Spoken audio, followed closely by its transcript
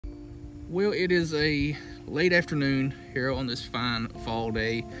Well, it is a late afternoon here on this fine fall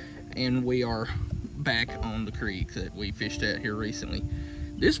day, and we are back on the creek that we fished at here recently.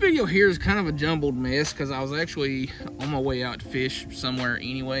 This video here is kind of a jumbled mess because I was actually on my way out to fish somewhere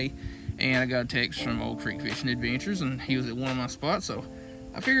anyway, and I got a text from old CreekFishingAdventures, and he was at one of my spots, so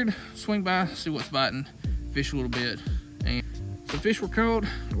I figured swing by, see what's biting, fish a little bit. And the fish were caught,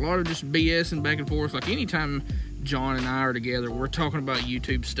 a lot of just BS and back and forth. Like anytime John and I are together, we're talking about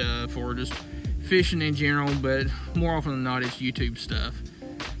YouTube stuff or just fishing in general, but more often than not, it's YouTube stuff.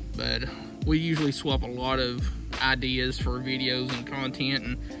 But we usually swap a lot of ideas for videos and content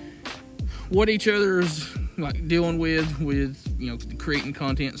and what each other's like dealing with you know, creating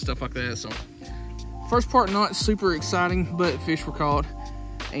content and stuff like that. So first part not super exciting, but fish were caught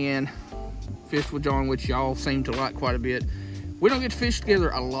and fished with John, which y'all seem to like quite a bit. We don't get to fish together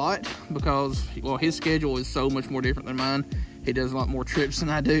a lot because, well, his schedule is so much more different than mine. He does a lot more trips than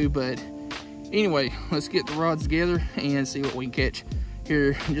I do, but anyway, let's get the rods together and see what we can catch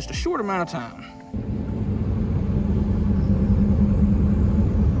here in just a short amount of time.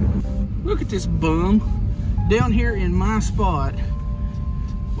 Look at this bum down here in my spot.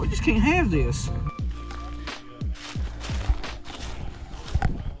 We just can't have this.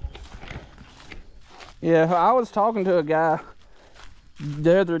 Yeah, I was talking to a guy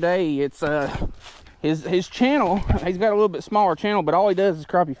the other day. It's his channel, he's got a little bit smaller channel, but all he does is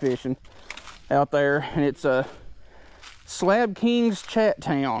crappie fishing out there, and it's Slab King's Chat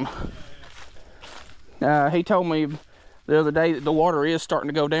Town. He told me the other day that the water is starting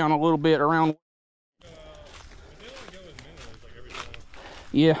to go down a little bit around.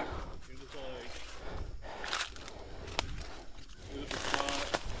 Yeah.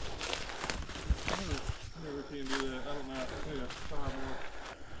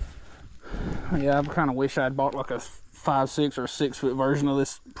 Yeah, I kind of wish I'd bought like a 5'6" or 6-foot version of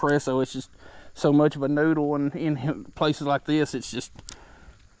this Presso. It's just so much of a noodle, and in places like this, it's just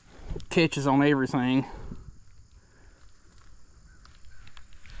catches on everything.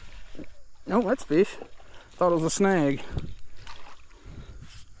 Oh, that's fish. Thought it was a snag.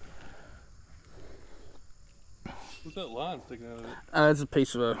 What's that line sticking out of it? It's a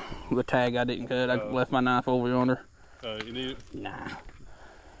piece of the tag I didn't cut. I left my knife over yonder. You need it? Nah.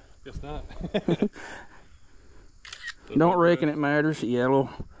 Guess not. Don't reckon it matters. Yeah, little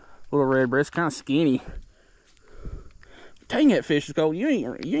red breast, kind of skinny. Dang, that fish is cold. You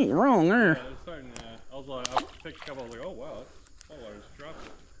ain't wrong there. Yeah, it's starting. I was like, I picked a couple. I was like, oh wow, that water's dropping.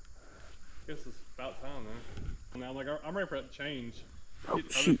 Guess it's about time then. Now I'm like, I'm ready for that to change. Oh,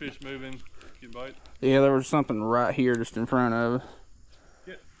 get shoot. other fish moving, get bites. Yeah, there was something right here just in front of us.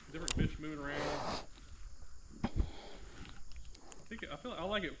 Get different fish moving around. I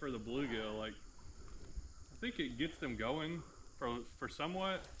like it for the bluegill. Like, I think it gets them going for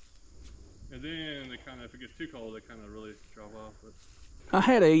somewhat, and then they kind of, if it gets too cold, they kind of really drop off. But I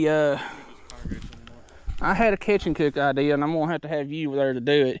had a catch and cook idea, and I'm gonna have to have you there to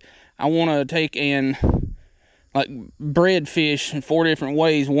do it. I want to take and like bread fish in 4 different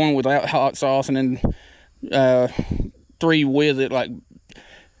ways. One without hot sauce, and then 3 with it, like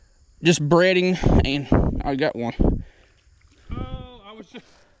just breading. And I got one.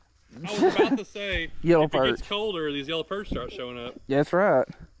 I was about to say, yellow if perch. it gets colder, these yellow perch start showing up. That's right.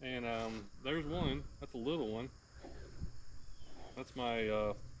 And there's one. That's a little one. That's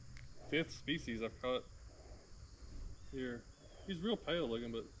my 5th species I've caught here. He's real pale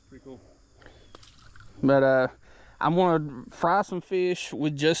looking, but pretty cool. But I'm going to fry some fish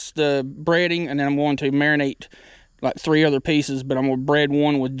with just the breading, and then I'm going to marinate like 3 other pieces, but I'm going to bread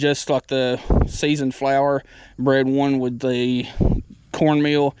one with just like the seasoned flour, bread one with the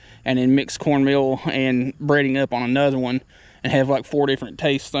cornmeal, and then mix cornmeal and breading up on another one, and have like 4 different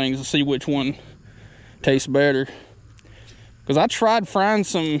taste things to see which one tastes better. Because I tried frying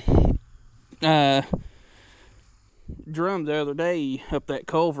some drum the other day up that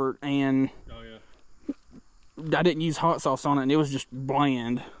culvert, and I didn't use hot sauce on it, and it was just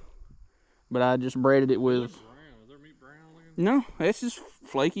bland. But I just breaded it with... Is there meat brown looking? No, it's just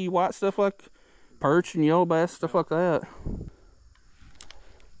flaky white stuff like perch and yellow bass, stuff like that.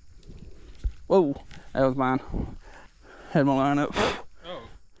 Whoa, that was mine. Had my line up. Oh,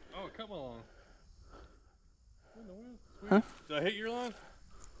 come on. Huh? Did I hit your line?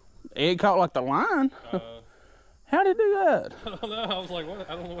 It caught like the line. How did it do that? I don't know. I was like, what?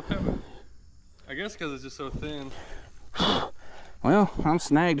 I don't know what happened. I guess because it's just so thin. Well, I'm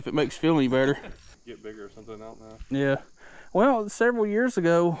snagged if it makes you feel any better. Get bigger or something out now. Yeah. Well, several years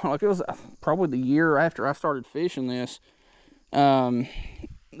ago, like it was probably the year after I started fishing this,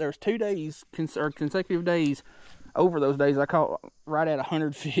 there's 2 days, consecutive days. Over those days, I caught right at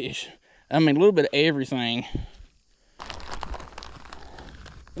 100 fish. I mean, a little bit of everything.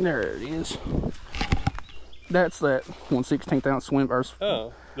 There it is. That's that 1/16 ounce swim bait.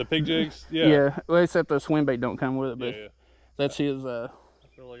 Oh, the pig jigs? Yeah. Yeah, well, except the swim bait don't come with it, but Yeah. that's his. I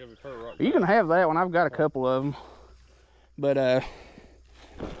feel like every per rock. You can have that one. I've got a couple of them, but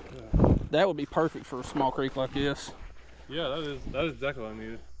that would be perfect for a small creek like this. Yeah, that is exactly what I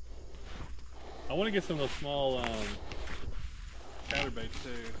needed. I want to get some of those small chatterbaits too.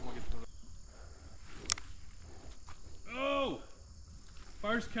 I want to get some of those. Oh,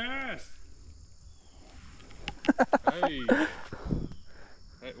 first cast. Hey.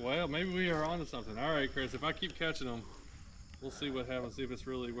 Hey, well, maybe we are onto something. All right, Chris. If I keep catching them, we'll see what happens. See if this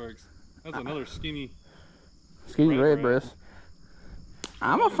really works. That's another skinny red breast.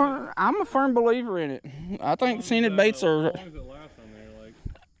 I'm a firm believer in it. I think scented baits are. How long does it last on there? Like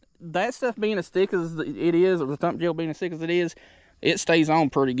that stuff being as thick as it is, or the thump gel being as thick as it is, it stays on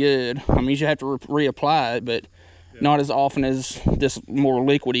pretty good. I mean, you have to reapply it, but not as often as this more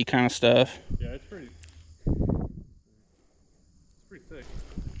liquidy kind of stuff. Yeah, it's pretty thick.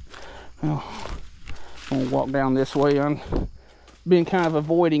 Well, I'm gonna walk down this way. I've been kind of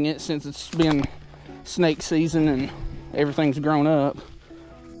avoiding it since it's been snake season and everything's grown up.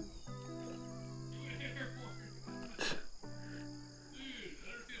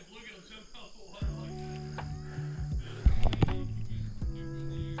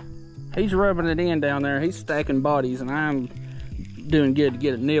 He's rubbing it in down there. He's stacking bodies, and I'm doing good to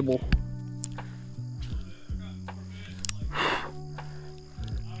get a nibble.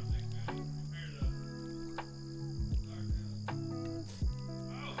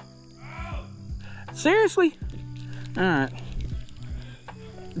 Seriously? Alright.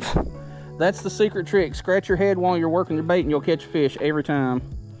 That's the secret trick. Scratch your head while you're working your bait and you'll catch a fish every time.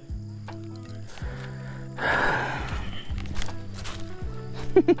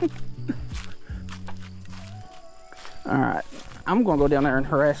 Alright. I'm going to go down there and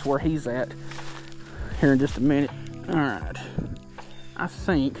harass where he's at here in just a minute. Alright. I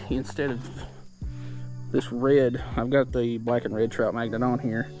think instead of this red, I've got the black and red trout magnet on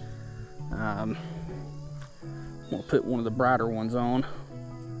here. I'm going to put one of the brighter ones on.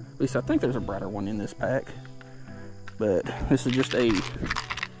 At least I think there's a brighter one in this pack. But this is just a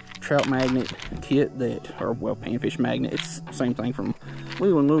trout magnet kit that, or well, panfish magnet. It's the same thing from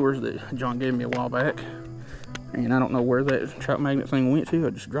Leland Lures that John gave me a while back. And I don't know where that trout magnet thing went to.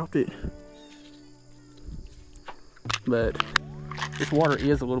 I just dropped it. But this water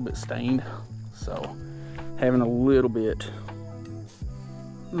is a little bit stained. So having a little bit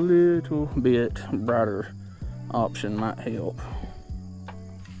brighter option might help.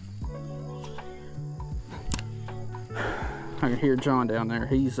 I can hear John down there.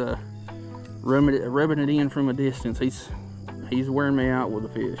 He's rubbing it in from a distance. He's wearing me out with the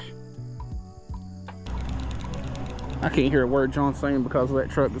fish. I can't hear a word John's saying because of that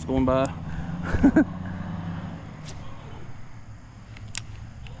truck that's going by.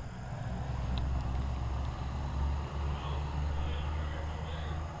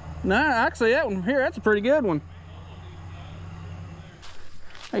 Nah, actually that one here, that's a pretty good one.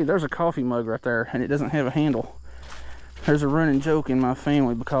 Hey, there's a coffee mug right there, and it doesn't have a handle. There's a running joke in my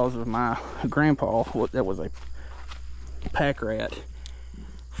family because of my grandpa, that was a pack rat,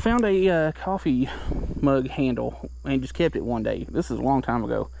 found a coffee mug handle and just kept it one day. This is a long time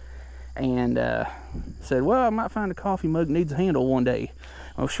ago. And said, well, I might find a coffee mug that needs a handle one day.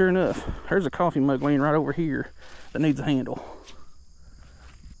 Well, sure enough, there's a coffee mug laying right over here that needs a handle.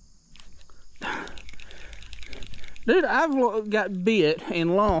 Dude, I've got bit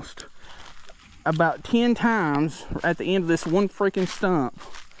and lost about 10 times at the end of this one freaking stump.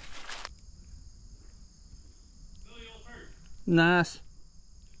 Nice.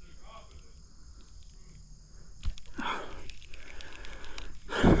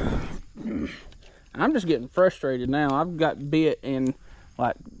 I'm just getting frustrated now. I've got bit and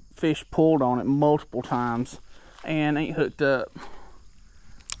like fish pulled on it multiple times and ain't hooked up.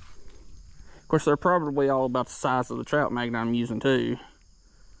 Of course, they're probably all about the size of the trout magnet I'm using too.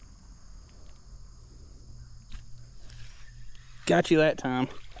 Got you that time.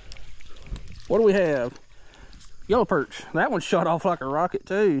 What do we have? Yellow perch. That one shot off like a rocket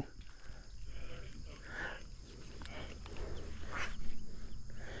too.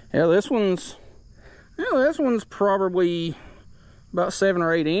 Yeah, this one's probably about 7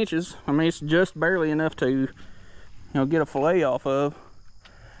 or 8 inches. I mean, it's just barely enough to, get a fillet off of.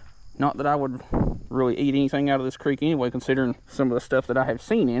 Not that I would really eat anything out of this creek anyway, considering some of the stuff that I have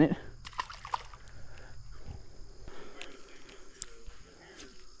seen in it.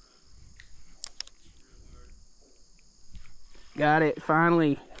 Got it,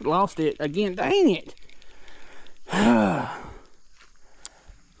 finally. Lost it again, dang it.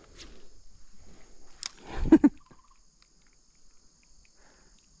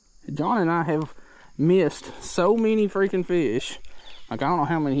 John and I have missed so many freaking fish. Like, I don't know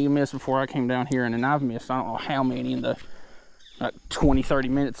how many he missed before I came down here, and then I've missed I don't know how many in the like 20-30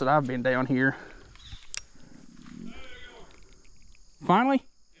 minutes that I've been down here. Finally?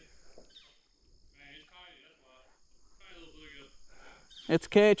 It's a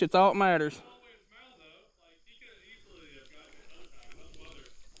catch, it's all that matters.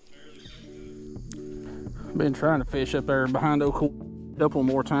 I've been trying to fish up there behind Oak a couple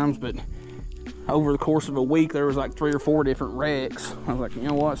more times, but over the course of a week there was like 3 or 4 different wrecks. I was like, you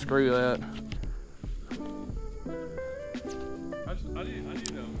know what, screw that. I need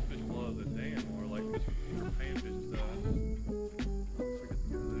to fish below the dam or like fish for panfish stuff.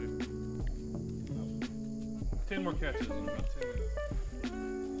 10 more catches in about 10 minutes.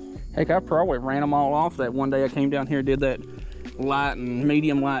 Heck, I probably ran them all off that one day I came down here and did that light and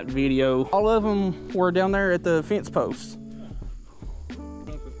medium light video. All of them were down there at the fence posts.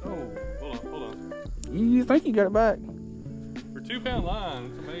 Oh, hold on. You think you got it back? For 2-pound line,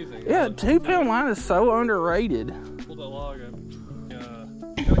 it's amazing. Yeah, 2-pound line is so underrated. Pull that log up.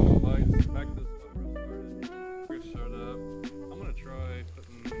 Got a couple bites. Back to the spot where it started. Fish showed up. I'm gonna try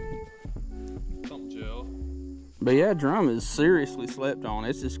putting something gel. But yeah, drum is seriously slept on.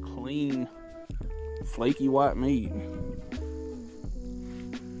 It's just clean, flaky white meat.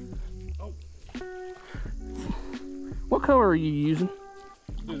 Oh. What color are you using?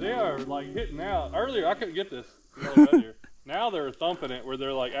 Dude, they are like hitting out. Earlier, I couldn't get this. Earlier. Now they're thumping it where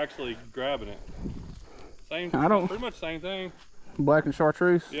they're like actually grabbing it. Pretty much same thing. Black and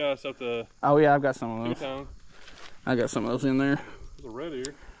chartreuse? Yeah, except the... Oh yeah, I've got some of those. Two-tone. I got some of those in there. There's a red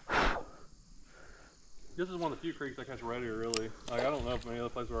ear. This is one of the few creeks I catch red ear, really. Like, I don't know if many other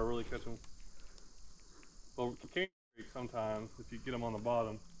places where I really catch them. Well, King Creek sometimes, if you get them on the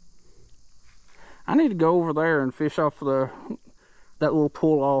bottom. I need to go over there and fish off that little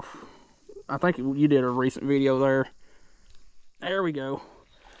pull off. I think you did a recent video there. There we go.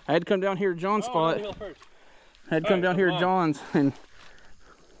 I had to come down here to John's spot. I had to come down here to John's and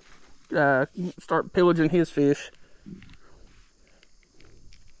start pillaging his fish.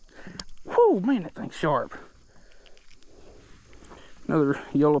 Whoa, man, that thing's sharp. Another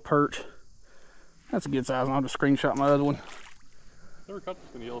yellow perch. That's a good size one. I'll just screenshot my other one. Never caught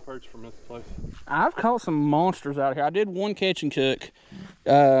this many yellow perch from this place. I've caught some monsters out here. I did one catch and cook.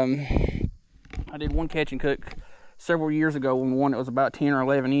 I did one catch and cook several years ago when one that was about 10 or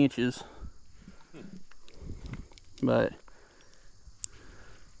 11 inches. But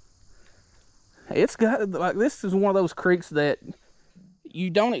it's got, like, this is one of those creeks that you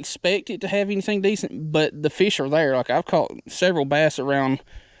don't expect it to have anything decent, but the fish are there. Like, I've caught several bass around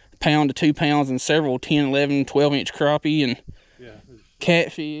a pound to 2 pounds and several 10, 11, 12-inch crappie and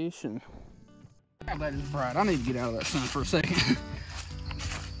catfish. And God, that is bright. I need to get out of that sun for a second.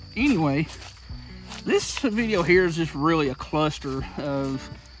 Anyway, this video here is just really a cluster of,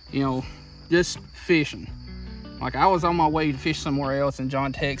 you know, just fishing. Like, I was on my way to fish somewhere else and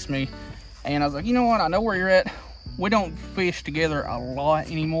John texted me and I was like, you know what, I know where you're at. We don't fish together a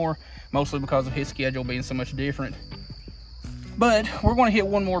lot anymore, mostly because of his schedule being so much different. But we're going to hit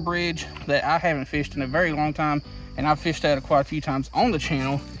one more bridge that I haven't fished in a very long time, and I've fished at it quite a few times on the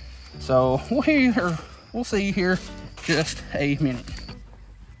channel. So we'll see you here just a minute.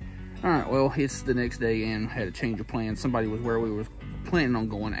 All right, well, it's the next day and had a change of plans. Somebody was where we were planning on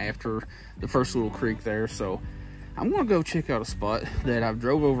going after the first little creek there, so I'm gonna go check out a spot that I've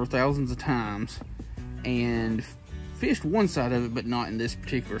drove over thousands of times and fished one side of it, but not in this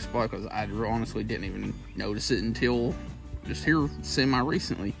particular spot because I honestly didn't even notice it until just here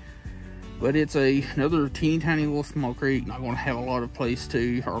semi-recently. But it's another teeny tiny little small creek. Not going to have a lot of place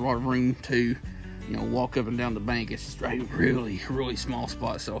to, or a lot of room to, you know, walk up and down the bank. It's just a really, really small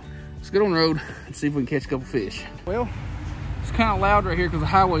spot. So let's get on the road and see if we can catch a couple fish. Well, it's kind of loud right here because the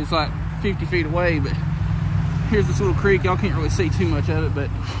highway is like 50 feet away, but here's this little creek. Y'all can't really see too much of it,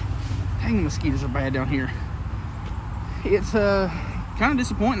 but dang, the mosquitoes are bad down here. It's kind of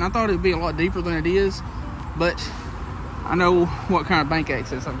disappointing. I thought it would be a lot deeper than it is, but I know what kind of bank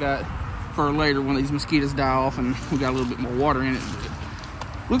access I've got for later when these mosquitoes die off and we got a little bit more water in it.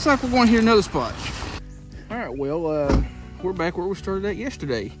 Looks like we're going to hit another spot. All right, well, we're back where we started at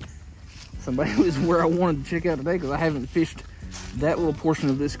yesterday. Somebody was where I wanted to check out today because I haven't fished that little portion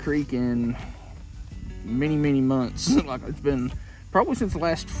of this creek in many months. Like, it's been probably since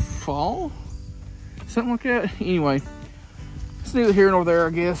last fall, something like that. Anyway, it's neither here nor there, I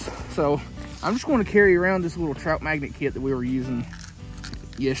guess. So I'm just going to carry around this little trout magnet kit that we were using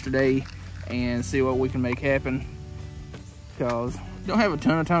yesterday and see what we can make happen, because I don't have a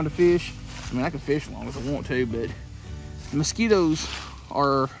ton of time to fish. I mean, I can fish as long as I want to, but the mosquitoes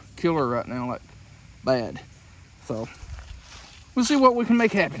are killer right now, like bad. So we'll see what we can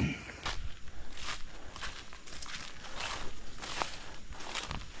make happen.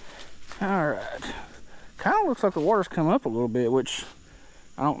 All right, kind of looks like the water's come up a little bit, which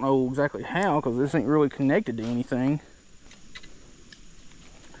I don't know exactly how, because this ain't really connected to anything.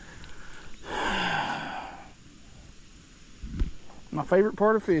 My favorite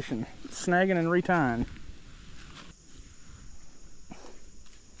part of fishing, snagging and retying.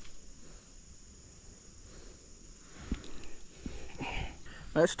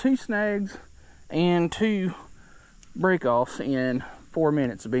 That's 2 snags and 2 break-offs in 4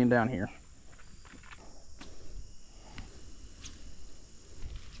 minutes of being down here.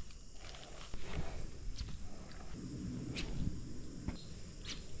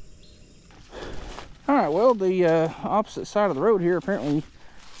 Alright, well, the opposite side of the road here, apparently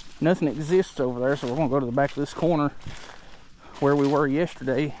nothing exists over there, so we're going to go to the back of this corner where we were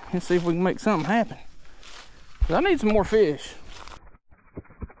yesterday and see if we can make something happen. 'Cause I need some more fish.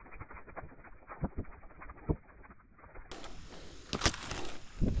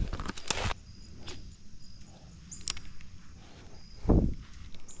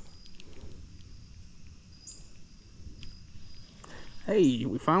 Hey,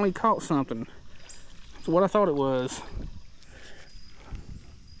 we finally caught something. That's what I thought it was.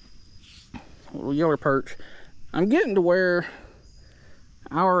 A little yeller perch. I'm getting to where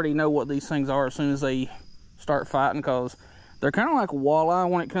I already know what these things are as soon as they start fighting, because they're kind of like walleye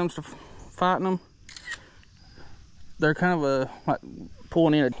when it comes to fighting them. They're kind of like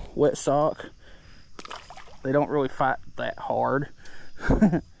pulling in a wet sock. They don't really fight that hard.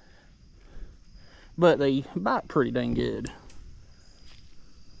 But they bite pretty dang good.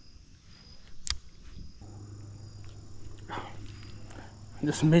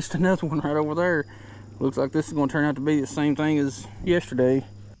 Just missed another one right over there. Looks like this is going to turn out to be the same thing as yesterday.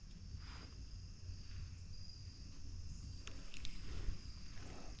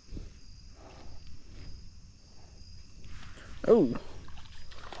 Oh,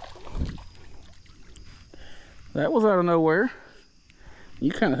 that was out of nowhere.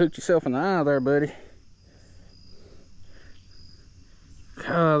 You kind of hooked yourself in the eye there, buddy.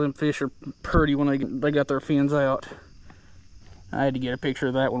 God, them fish are pretty when they got their fins out. I had to get a picture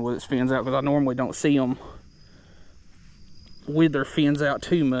of that one with its fins out, because I normally don't see them with their fins out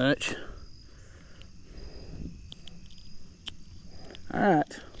too much.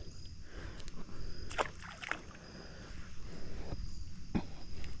 Alright.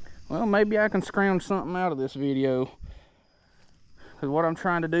 Well, maybe I can scrounge something out of this video. Because what I'm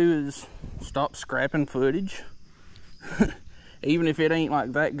trying to do is stop scrapping footage. Even if it ain't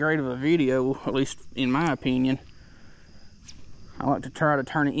like that great of a video, at least in my opinion. I like to try to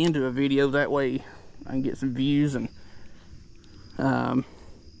turn it into a video, that way I can get some views and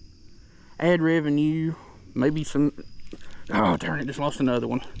add revenue, maybe some, oh darn it, just lost another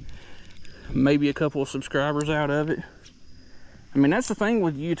one. Maybe a couple of subscribers out of it. I mean, that's the thing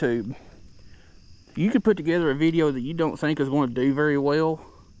with YouTube. You could put together a video that you don't think is going to do very well,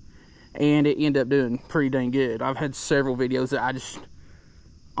 and it end up doing pretty dang good. I've had several videos that I just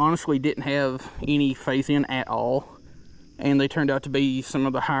honestly didn't have any faith in at all, and they turned out to be some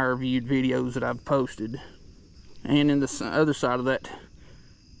of the higher viewed videos that I've posted. And in the other side of that,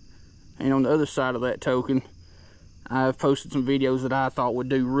 and on the other side of that token, I've posted some videos that I thought would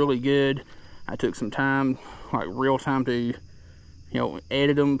do really good. I took some time, like real time, to, you know,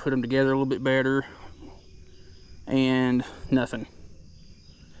 edit them, put them together a little bit better, and nothing.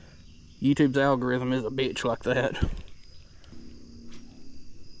 YouTube's algorithm is a bitch like that.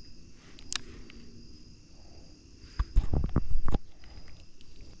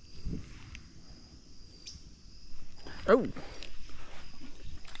 Oh,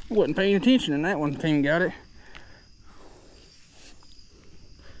 wasn't paying attention and that one came and got it.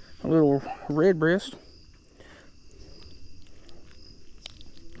 A little red breast.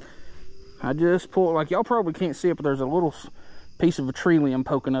 I just pulled, like y'all probably can't see it, but there's a little piece of a tree limb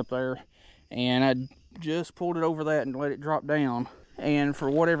poking up there, and I just pulled it over that and let it drop down, and for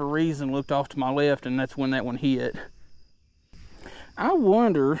whatever reason looked off to my left, and that's when that one hit. I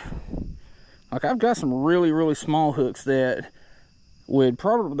wonder, like I've got some really small hooks that would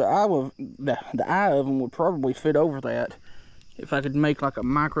probably, the eye of them would probably fit over that if I could make like a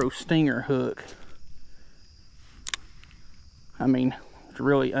micro stinger hook. I mean, it's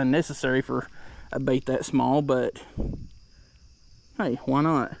really unnecessary for a bait that small, but hey, why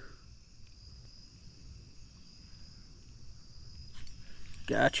not?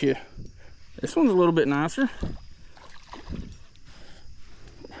 Gotcha. This one's a little bit nicer.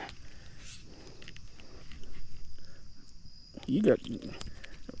 You got...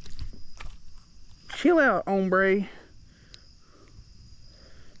 Chill out, hombre.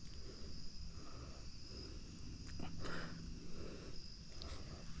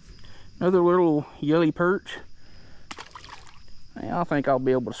 Another little yelly perch. I think I'll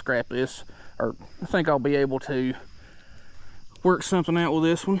be able to scrap this, or I think I'll be able to work something out with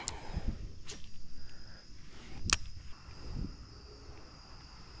this one.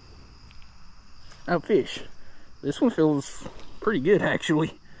 Oh, fish. This one feels pretty good,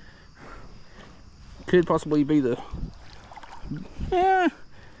 actually. Could possibly be the... Yeah,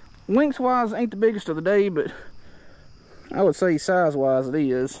 lengthwise ain't the biggest of the day, but I would say size-wise it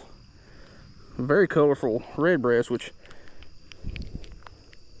is. Very colorful red breast, which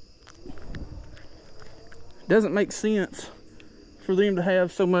doesn't make sense for them to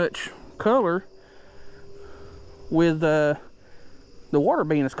have so much color with the water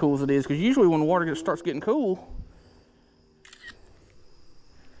being as cool as it is, because usually when the water starts getting cool,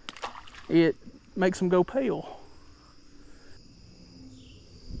 it makes them go pale.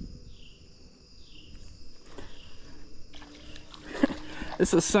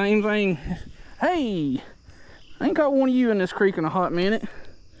 It's the same thing. Hey, I ain't caught one of you in this creek in a hot minute.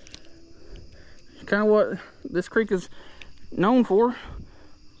 Kind of what this creek is known for.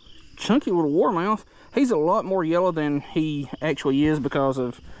 Chunky little warmouth. He's a lot more yellow than he actually is because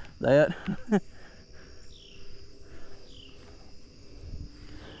of that.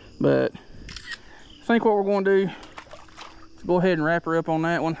 But I think what we're going to do is go ahead and wrap her up on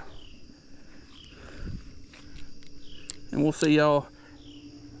that one. And we'll see y'all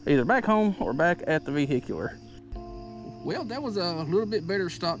either back home or back at the vehicular. Well, that was a little bit better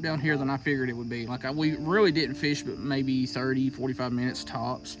stop down here than I figured it would be. Like, we really didn't fish but maybe 30, 45 minutes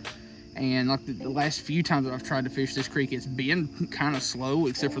tops. And like the last few times that I've tried to fish this creek, it's been kind of slow,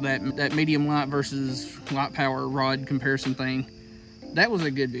 except for that medium light versus light power rod comparison thing. That was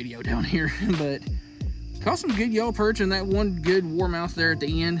a good video down here, but caught some good yellow perch and that one good warmouth there at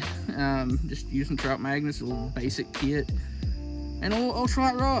the end. Just using trout magnets, a little basic kit, and a little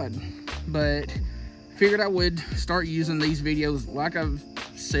ultralight rod. But figured I would start using these videos like I've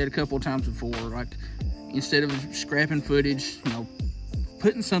said a couple of times before, like instead of scrapping footage, you know,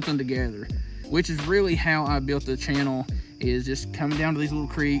 putting something together, which is really how I built the channel, is just coming down to these little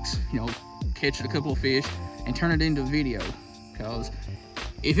creeks, you know, catching a couple of fish and turn it into a video. Because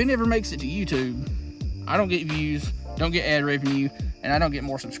if it never makes it to YouTube, I don't get views, don't get ad revenue, and I don't get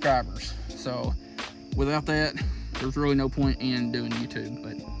more subscribers. So without that, there's really no point in doing YouTube.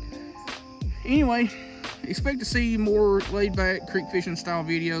 But anyway, expect to see more laid-back creek fishing style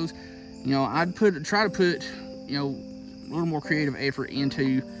videos. You know, I'd try to put, you know, a little more creative effort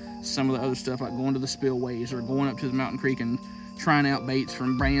into some of the other stuff, like going to the spillways or going up to the mountain creek and trying out baits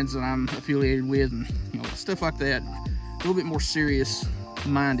from brands that I'm affiliated with, and you know, stuff like that. A little bit more serious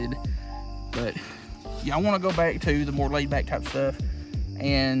minded. But yeah, I want to go back to the more laid-back type stuff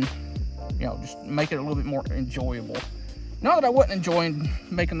and, you know, just make it a little bit more enjoyable. Not that I wasn't enjoying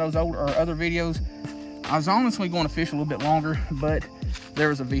making those older or other videos. I was honestly going to fish a little bit longer, but there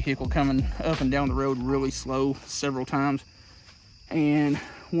was a vehicle coming up and down the road really slow several times. And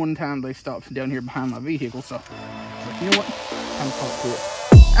one time they stopped down here behind my vehicle, so you know what? Time to call it quits.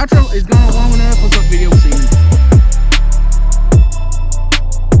 Outro is gone long enough. What's up, video? See you.